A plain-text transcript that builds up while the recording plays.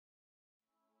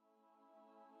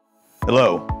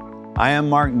Hello, I am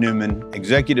Mark Newman,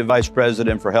 Executive Vice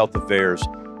President for Health Affairs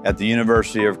at the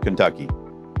University of Kentucky.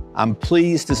 I'm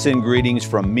pleased to send greetings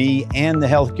from me and the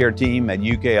healthcare team at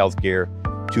UK Healthcare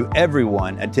to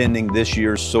everyone attending this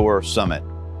year's SOAR Summit.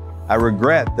 I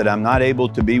regret that I'm not able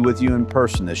to be with you in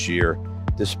person this year.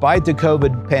 Despite the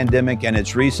COVID pandemic and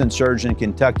its recent surge in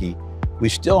Kentucky, we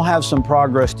still have some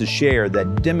progress to share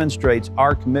that demonstrates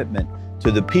our commitment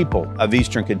to the people of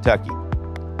Eastern Kentucky.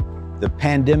 The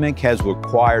pandemic has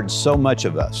required so much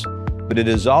of us, but it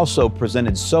has also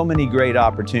presented so many great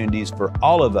opportunities for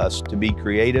all of us to be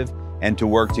creative and to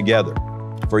work together.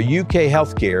 For UK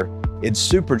Healthcare, it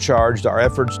supercharged our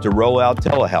efforts to roll out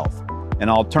telehealth, an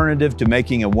alternative to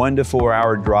making a 1 to 4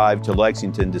 hour drive to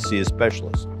Lexington to see a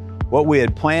specialist. What we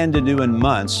had planned to do in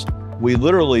months, we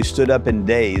literally stood up in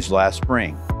days last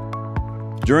spring.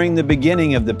 During the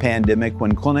beginning of the pandemic,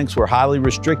 when clinics were highly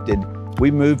restricted, we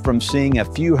moved from seeing a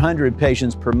few hundred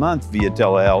patients per month via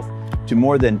telehealth to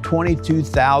more than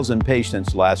 22,000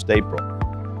 patients last April.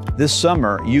 This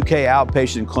summer, UK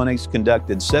outpatient clinics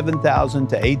conducted 7,000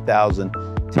 to 8,000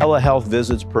 telehealth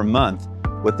visits per month,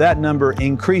 with that number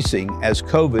increasing as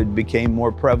COVID became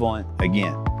more prevalent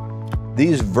again.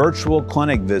 These virtual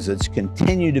clinic visits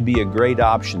continue to be a great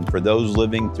option for those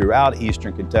living throughout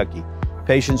Eastern Kentucky,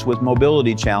 patients with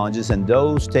mobility challenges, and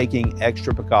those taking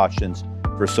extra precautions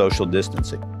for social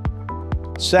distancing.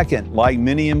 Second, like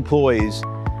many employees,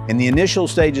 in the initial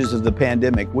stages of the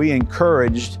pandemic, we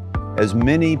encouraged as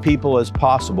many people as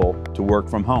possible to work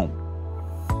from home.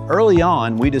 Early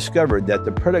on, we discovered that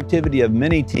the productivity of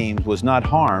many teams was not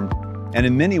harmed and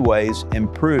in many ways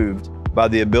improved by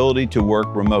the ability to work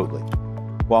remotely.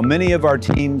 While many of our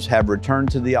teams have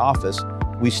returned to the office,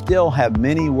 we still have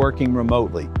many working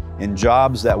remotely in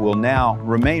jobs that will now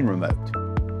remain remote.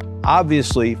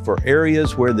 Obviously, for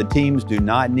areas where the teams do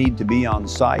not need to be on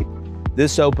site,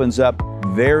 this opens up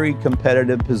very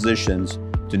competitive positions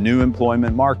to new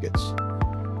employment markets.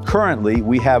 Currently,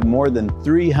 we have more than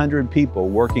 300 people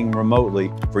working remotely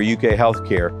for UK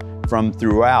Healthcare from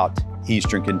throughout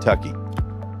Eastern Kentucky.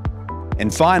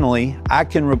 And finally, I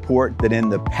can report that in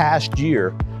the past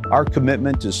year, our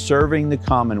commitment to serving the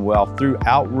Commonwealth through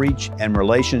outreach and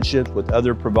relationships with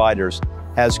other providers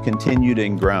has continued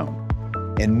and grown.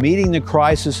 In meeting the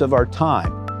crisis of our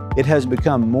time, it has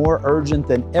become more urgent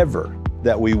than ever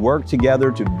that we work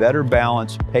together to better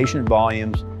balance patient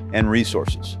volumes and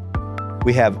resources.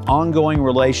 We have ongoing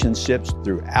relationships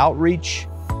through outreach,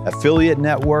 affiliate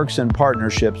networks, and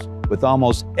partnerships with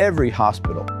almost every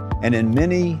hospital and in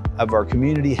many of our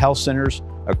community health centers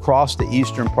across the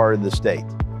eastern part of the state.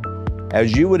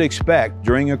 As you would expect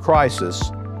during a crisis,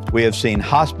 we have seen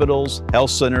hospitals, health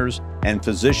centers, and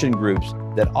physician groups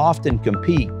that often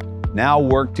compete now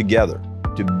work together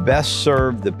to best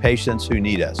serve the patients who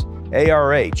need us.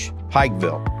 ARH,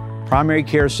 Pikeville, Primary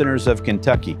Care Centers of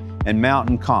Kentucky, and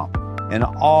Mountain Comp, and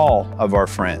all of our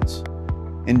friends.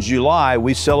 In July,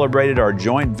 we celebrated our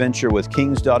joint venture with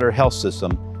King's Daughter Health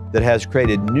System that has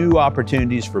created new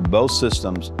opportunities for both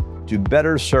systems to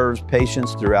better serve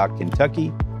patients throughout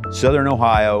Kentucky, Southern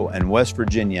Ohio, and West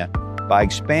Virginia by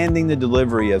expanding the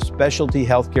delivery of specialty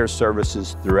healthcare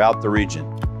services throughout the region.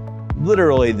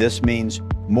 Literally, this means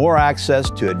more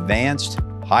access to advanced,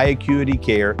 high acuity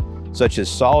care such as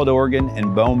solid organ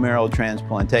and bone marrow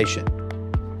transplantation,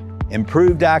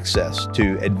 improved access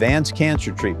to advanced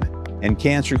cancer treatment and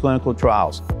cancer clinical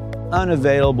trials,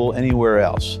 unavailable anywhere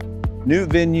else, new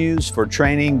venues for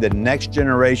training the next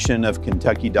generation of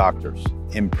Kentucky doctors,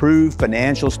 improved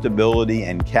financial stability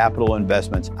and capital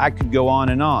investments. I could go on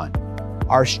and on.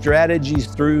 Our strategies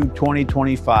through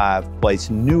 2025 place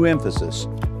new emphasis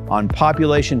on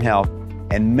population health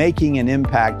and making an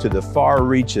impact to the far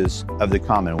reaches of the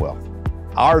Commonwealth.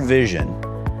 Our vision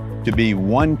to be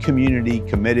one community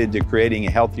committed to creating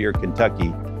a healthier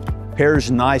Kentucky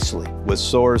pairs nicely with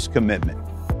SOAR's commitment.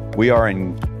 We are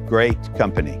in great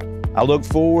company. I look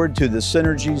forward to the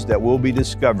synergies that will be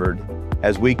discovered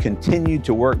as we continue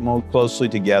to work more closely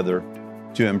together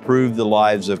to improve the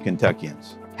lives of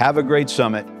Kentuckians. Have a great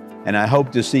summit, and I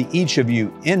hope to see each of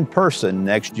you in person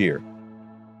next year.